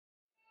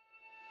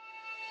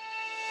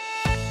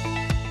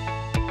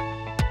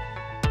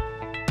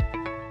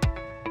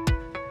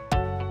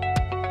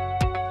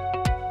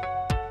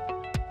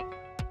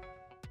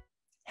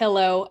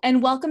Hello,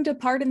 and welcome to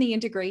Part in the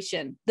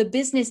Integration, the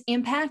business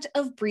impact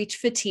of breach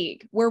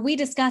fatigue, where we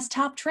discuss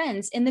top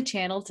trends in the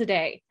channel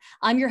today.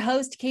 I'm your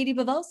host, Katie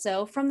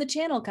Bavoso from the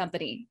Channel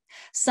Company.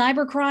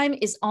 Cybercrime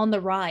is on the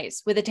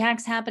rise, with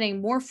attacks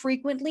happening more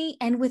frequently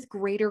and with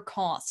greater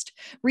cost.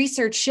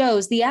 Research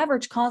shows the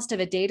average cost of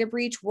a data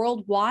breach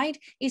worldwide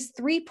is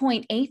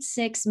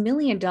 $3.86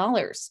 million.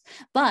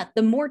 But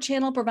the more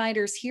channel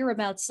providers hear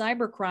about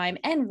cybercrime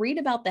and read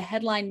about the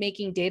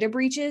headline-making data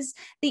breaches,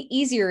 the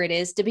easier it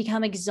is to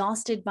become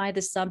exhausted by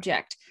the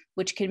subject,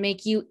 which can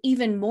make you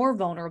even more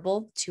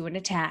vulnerable to an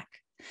attack.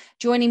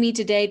 Joining me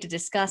today to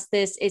discuss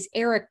this is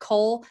Eric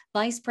Cole,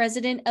 Vice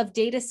President of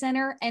Data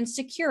Center and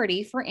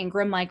Security for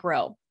Ingram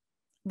Micro.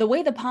 The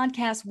way the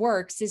podcast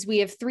works is we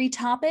have 3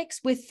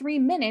 topics with 3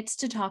 minutes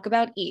to talk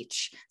about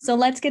each. So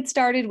let's get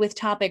started with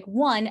topic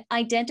 1,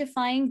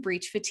 identifying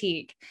breach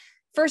fatigue.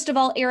 First of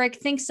all, Eric,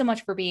 thanks so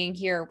much for being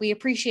here. We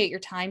appreciate your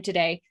time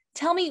today.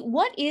 Tell me,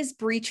 what is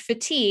breach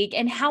fatigue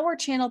and how are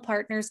channel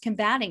partners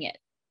combating it?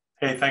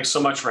 Hey, thanks so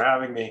much for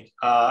having me.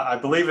 I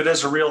believe it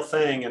is a real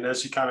thing. And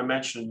as you kind of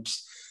mentioned,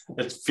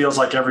 it feels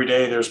like every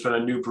day there's been a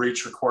new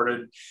breach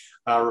reported,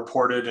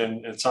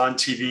 and it's on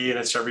TV and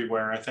it's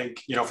everywhere. I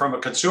think, from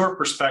a consumer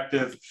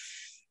perspective,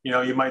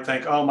 you might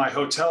think, oh, my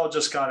hotel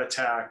just got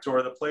attacked,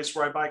 or the place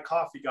where I buy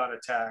coffee got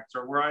attacked,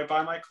 or where I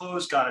buy my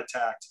clothes got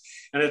attacked,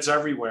 and it's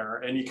everywhere.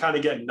 And you kind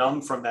of get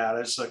numb from that.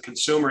 As a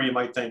consumer, you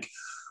might think,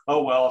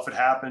 oh, well, if it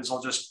happens,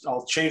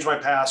 I'll change my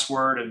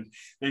password and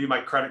maybe my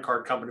credit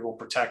card company will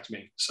protect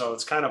me. So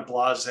it's kind of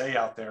blasé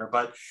out there.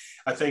 But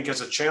I think as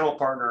a channel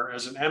partner,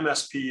 as an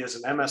MSP, as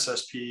an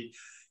MSSP,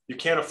 you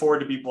can't afford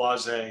to be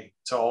blasé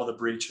to all the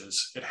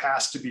breaches. It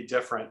has to be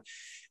different.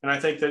 And I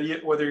think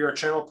that whether you're a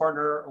channel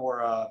partner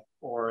or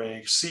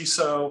a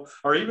CISO,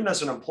 or even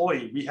as an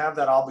employee, we have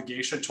that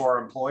obligation to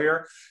our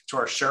employer, to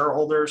our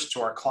shareholders,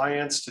 to our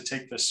clients to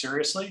take this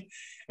seriously.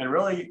 And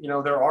really,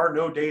 there are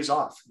no days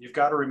off. You've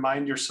got to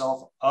remind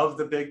yourself of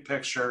the big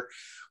picture,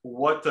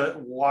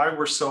 why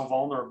we're so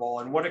vulnerable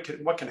and what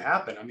can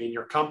happen. I mean,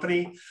 your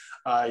company,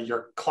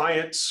 your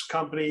client's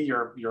company,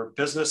 your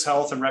business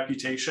health and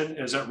reputation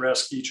is at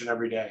risk each and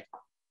every day.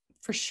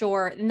 For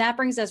sure. And that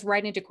brings us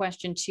right into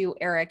question 2,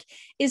 Eric.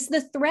 Is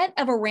the threat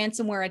of a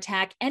ransomware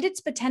attack and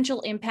its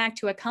potential impact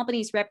to a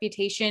company's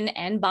reputation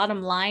and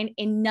bottom line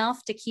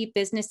enough to keep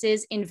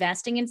businesses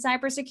investing in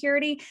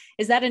cybersecurity?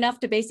 Is that enough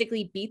to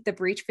basically beat the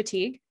breach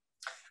fatigue?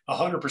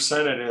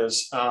 100% it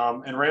is.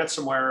 And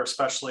ransomware,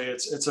 especially,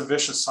 it's a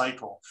vicious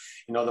cycle.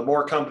 The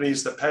more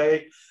companies that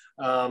pay,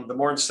 the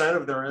more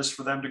incentive there is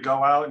for them to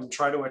go out and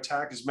try to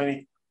attack as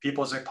many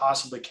people as they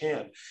possibly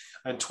can.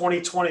 In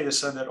 2020, they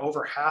said that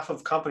over half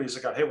of companies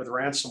that got hit with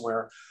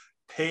ransomware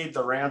paid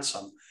the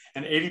ransom,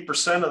 and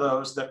 80% of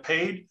those that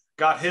paid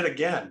got hit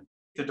again.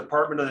 The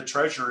Department of the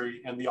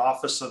Treasury and the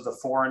Office of the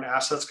Foreign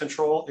Assets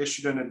Control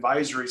issued an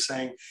advisory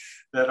saying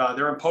that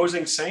they're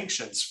imposing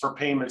sanctions for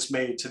payments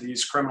made to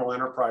these criminal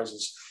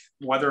enterprises,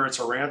 whether it's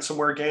a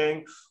ransomware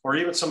gang or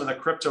even some of the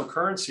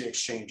cryptocurrency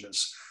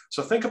exchanges.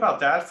 So think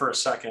about that for a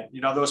second.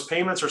 Those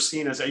payments are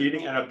seen as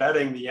aiding and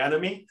abetting the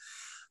enemy.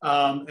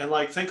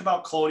 Think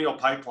about Colonial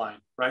Pipeline,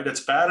 right?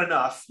 It's bad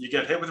enough. You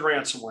get hit with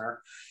ransomware,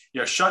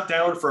 you shut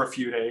down for a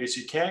few days.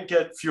 You can't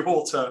get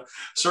fuel to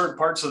certain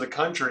parts of the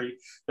country.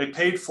 They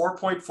paid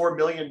 $4.4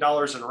 million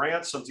in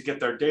ransom to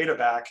get their data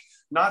back,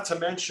 not to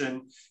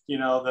mention,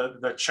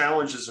 the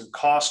challenges and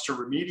costs to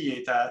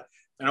remediate that.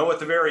 And at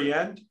the very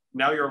end,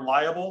 now you're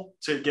liable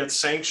to get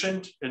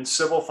sanctioned in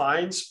civil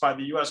fines by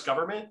the US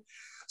government.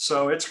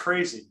 So it's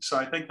crazy. So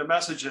I think the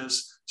message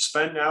is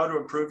spend now to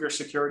improve your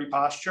security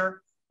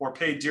posture, or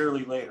pay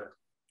dearly later.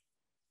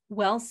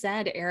 Well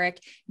said, Eric.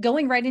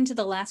 Going right into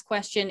the last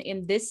question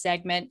in this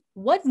segment,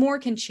 what more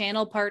can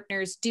channel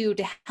partners do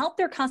to help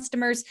their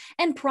customers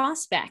and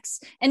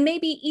prospects, and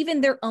maybe even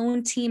their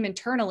own team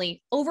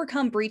internally,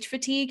 overcome breach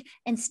fatigue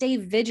and stay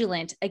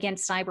vigilant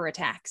against cyber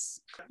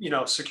attacks?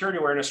 Security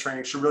awareness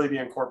training should really be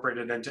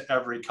incorporated into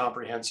every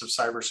comprehensive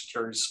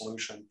cybersecurity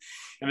solution.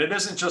 And it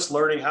isn't just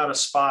learning how to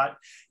spot,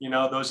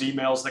 those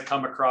emails that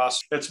come across.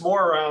 It's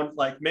more around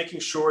making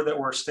sure that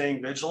we're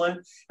staying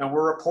vigilant and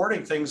we're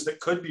reporting things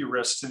that could be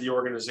risks to the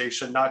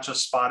organization, not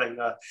just spotting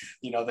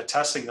the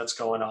testing that's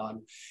going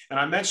on. And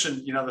I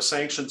mentioned, the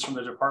sanctions from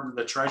the Department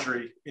of the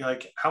Treasury.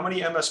 How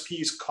many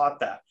MSPs caught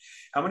that?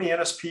 How many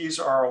NSPs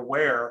are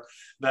aware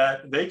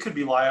that they could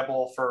be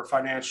liable for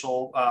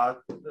financial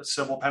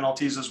civil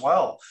penalties as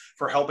well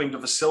for helping to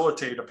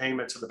facilitate a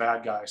payment to the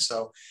bad guy?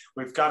 So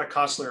we've got to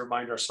constantly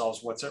remind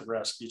ourselves what's at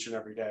risk each and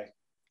every day.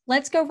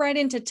 Let's go right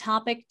into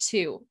topic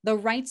 2, the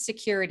right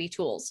security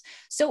tools.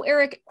 So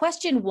Eric,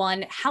 question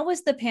 1, how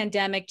has the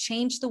pandemic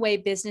changed the way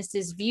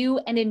businesses view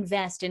and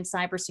invest in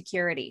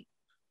cybersecurity?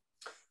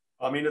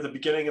 At the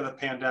beginning of the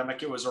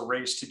pandemic, it was a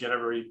race to get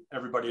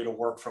everybody to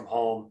work from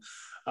home.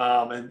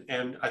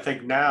 And I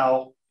think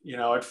now,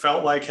 it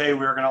felt like, hey,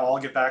 we're going to all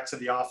get back to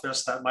the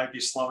office. That might be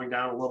slowing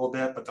down a little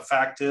bit. But the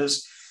fact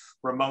is,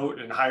 remote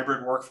and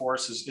hybrid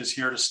workforce is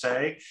here to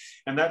stay.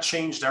 And that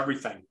changed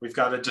everything. We've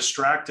got a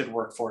distracted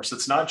workforce.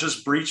 It's not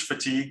just breach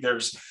fatigue.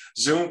 There's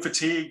Zoom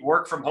fatigue,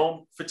 work from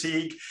home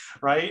fatigue,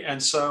 right?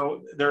 And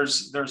so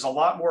there's a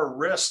lot more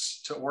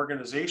risks to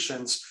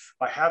organizations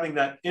by having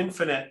that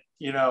infinite,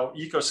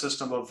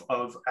 ecosystem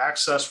of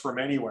access from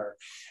anywhere.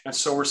 And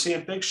so we're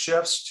seeing big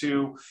shifts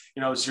to,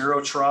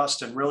 zero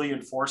trust and really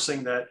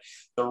enforcing that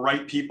the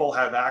right people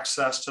have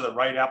access to the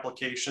right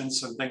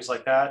applications and things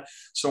like that.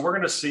 So we're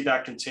going to see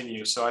that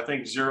continue. So I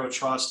think zero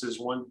trust is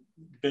one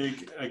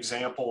big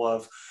example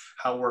of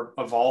how we're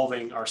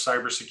evolving our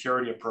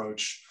cybersecurity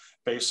approach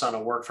based on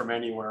a work from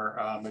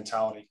anywhere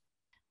mentality.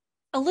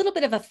 A little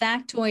bit of a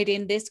factoid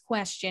in this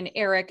question,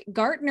 Eric.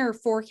 Gartner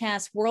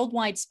forecasts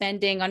worldwide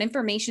spending on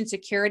information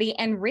security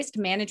and risk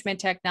management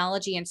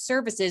technology and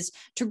services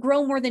to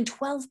grow more than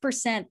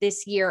 12%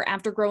 this year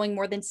after growing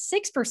more than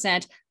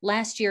 6%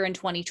 last year in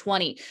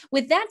 2020.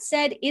 With that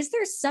said, is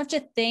there such a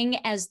thing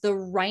as the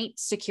right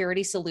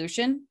security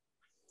solution?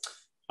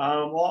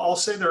 Well, I'll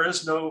say there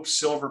is no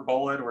silver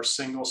bullet or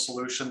single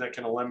solution that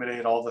can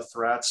eliminate all the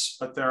threats,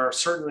 but there are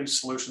certainly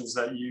solutions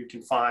that you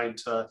can find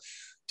to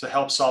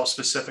help solve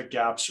specific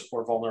gaps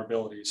or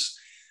vulnerabilities.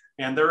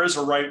 And there is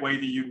a right way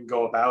that you can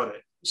go about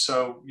it.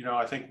 So,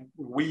 I think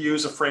we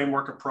use a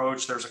framework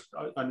approach. There's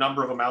a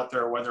number of them out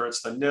there, whether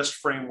it's the NIST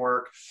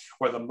framework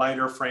or the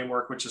MITRE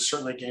framework, which is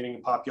certainly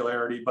gaining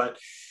popularity. But,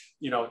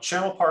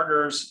 channel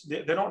partners,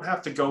 they don't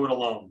have to go it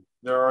alone.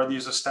 There are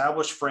these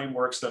established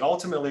frameworks that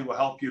ultimately will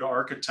help you to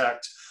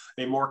architect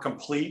a more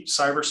complete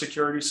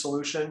cybersecurity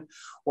solution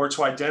or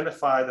to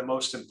identify the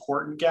most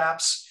important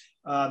gaps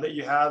that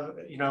you have,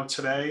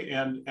 today,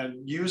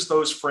 and use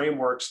those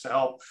frameworks to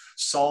help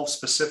solve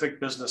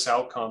specific business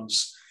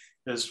outcomes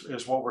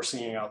is what we're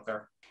seeing out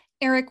there.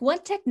 Eric,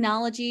 what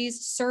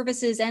technologies,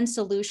 services, and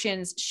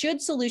solutions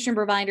should solution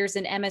providers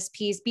and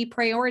MSPs be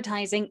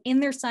prioritizing in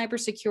their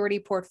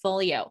cybersecurity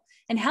portfolio?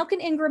 And how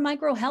can Ingram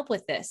Micro help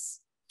with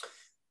this?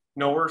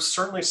 No, we're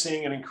certainly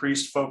seeing an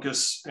increased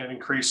focus and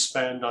increased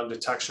spend on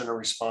detection and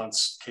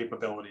response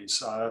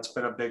capabilities. That's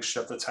been a big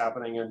shift that's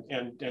happening,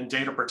 and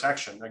data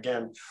protection,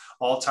 again,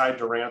 all tied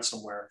to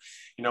ransomware.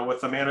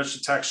 With the managed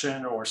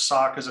detection or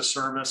SOC as a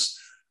service,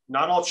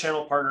 not all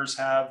channel partners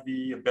have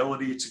the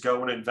ability to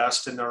go and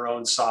invest in their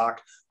own SOC,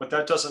 but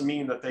that doesn't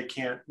mean that they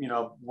can't,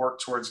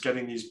 work towards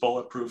getting these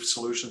bulletproof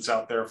solutions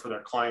out there for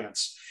their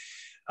clients.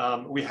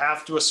 We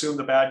have to assume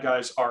the bad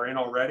guys are in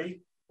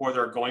already, or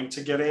they're going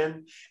to get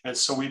in. And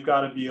so we've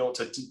got to be able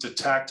to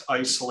detect,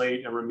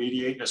 isolate, and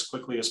remediate as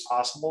quickly as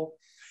possible.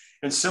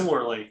 And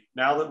similarly,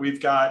 now that we've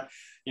got,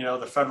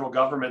 the federal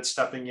government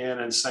stepping in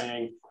and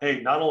saying, hey,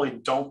 not only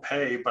don't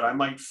pay, but I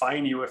might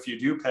fine you if you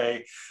do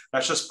pay,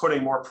 that's just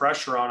putting more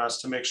pressure on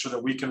us to make sure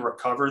that we can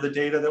recover the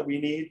data that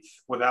we need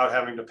without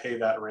having to pay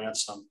that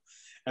ransom.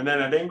 And then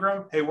at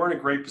Ingram, hey, we're in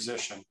a great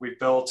position. We've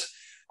built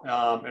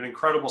an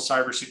incredible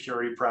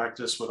cybersecurity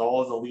practice with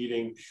all of the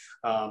leading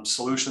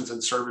solutions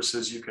and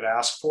services you could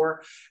ask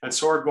for. And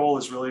so our goal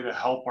is really to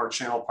help our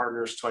channel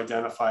partners to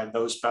identify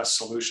those best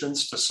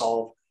solutions to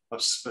solve a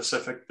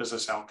specific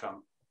business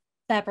outcome.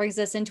 That brings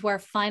us into our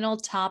final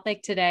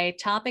topic today.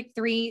 Topic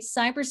 3,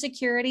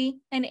 cybersecurity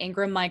and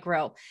Ingram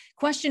Micro.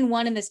 Question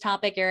 1 in this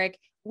topic, Eric,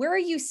 where are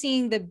you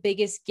seeing the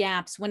biggest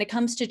gaps when it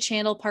comes to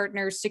channel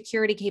partners'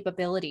 security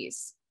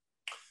capabilities?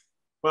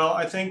 Well,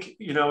 I think,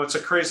 it's a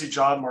crazy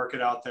job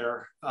market out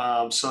there.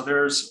 So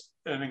there's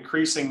an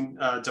increasing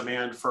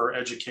demand for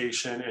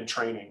education and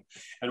training.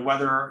 And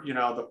whether,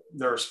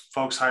 there's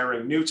folks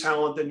hiring new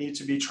talent that need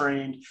to be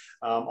trained.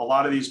 A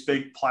lot of these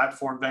big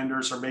platform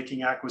vendors are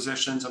making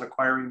acquisitions and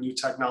acquiring new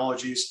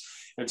technologies.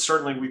 And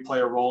certainly we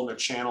play a role in the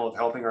channel of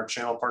helping our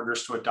channel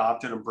partners to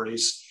adopt and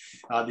embrace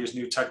these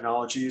new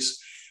technologies.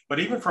 But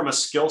even from a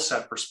skill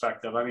set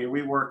perspective,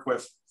 we work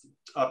with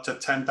up to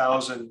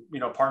 10,000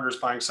 partners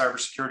buying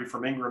cybersecurity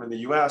from Ingram in the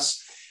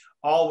US,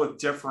 all with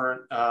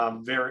different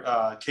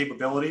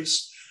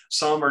capabilities.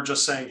 Some are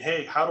just saying,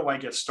 hey, how do I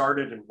get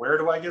started and where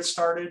do I get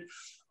started?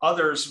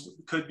 Others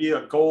could be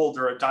a gold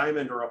or a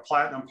diamond or a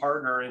platinum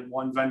partner in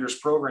one vendor's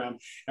program,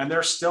 and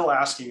they're still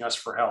asking us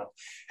for help.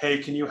 Hey,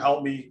 can you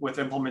help me with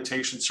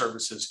implementation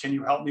services? Can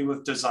you help me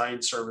with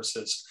design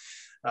services?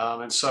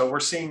 And so we're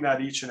seeing that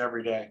each and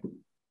every day.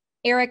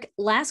 Eric,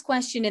 last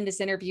question in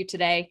this interview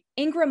today.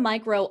 Ingram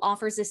Micro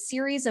offers a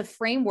series of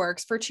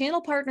frameworks for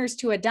channel partners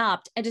to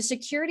adopt at a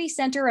security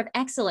center of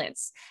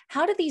excellence.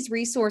 How do these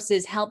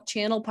resources help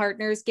channel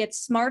partners get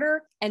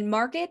smarter and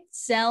market,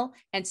 sell,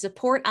 and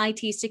support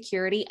IT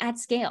security at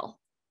scale?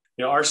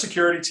 Our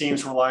security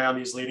teams rely on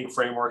these leading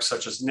frameworks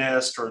such as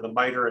NIST or the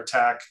MITRE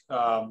attack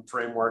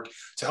framework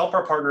to help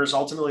our partners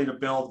ultimately to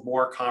build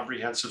more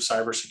comprehensive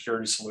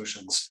cybersecurity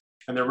solutions.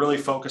 And they're really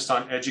focused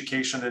on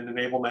education and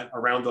enablement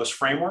around those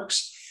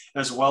frameworks,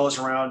 as well as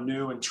around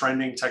new and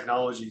trending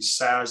technologies,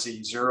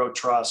 SASE, zero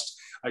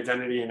trust,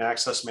 identity and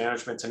access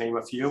management, to name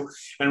a few,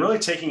 and really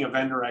taking a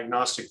vendor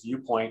agnostic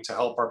viewpoint to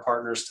help our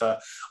partners to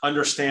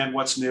understand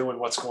what's new and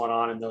what's going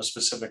on in those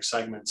specific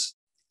segments.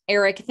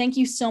 Eric, thank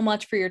you so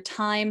much for your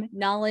time,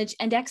 knowledge,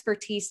 and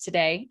expertise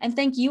today, and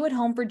thank you at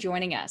home for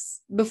joining us.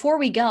 Before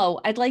we go,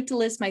 I'd like to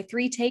list my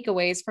 3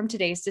 takeaways from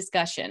today's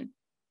discussion.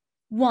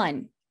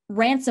 1.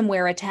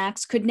 Ransomware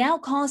attacks could now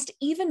cost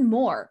even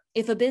more.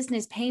 If a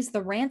business pays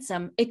the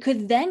ransom, it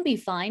could then be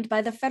fined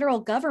by the federal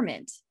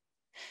government.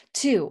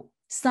 2.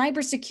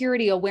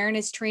 Cybersecurity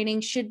awareness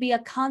training should be a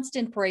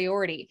constant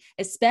priority,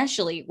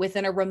 especially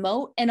within a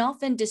remote and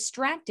often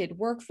distracted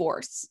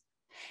workforce.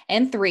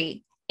 And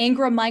 3.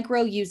 Ingram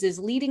Micro uses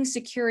leading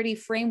security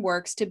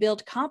frameworks to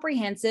build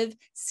comprehensive,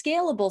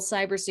 scalable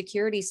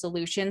cybersecurity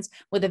solutions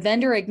with a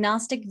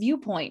vendor-agnostic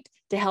viewpoint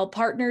to help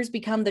partners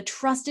become the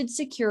trusted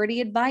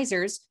security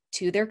advisors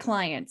to their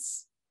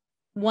clients.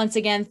 Once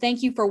again,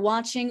 thank you for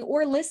watching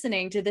or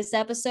listening to this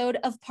episode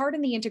of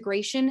Pardon the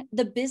Integration,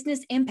 the business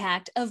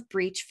impact of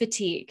breach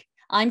fatigue.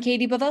 I'm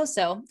Katie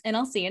Bavoso, and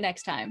I'll see you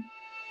next time.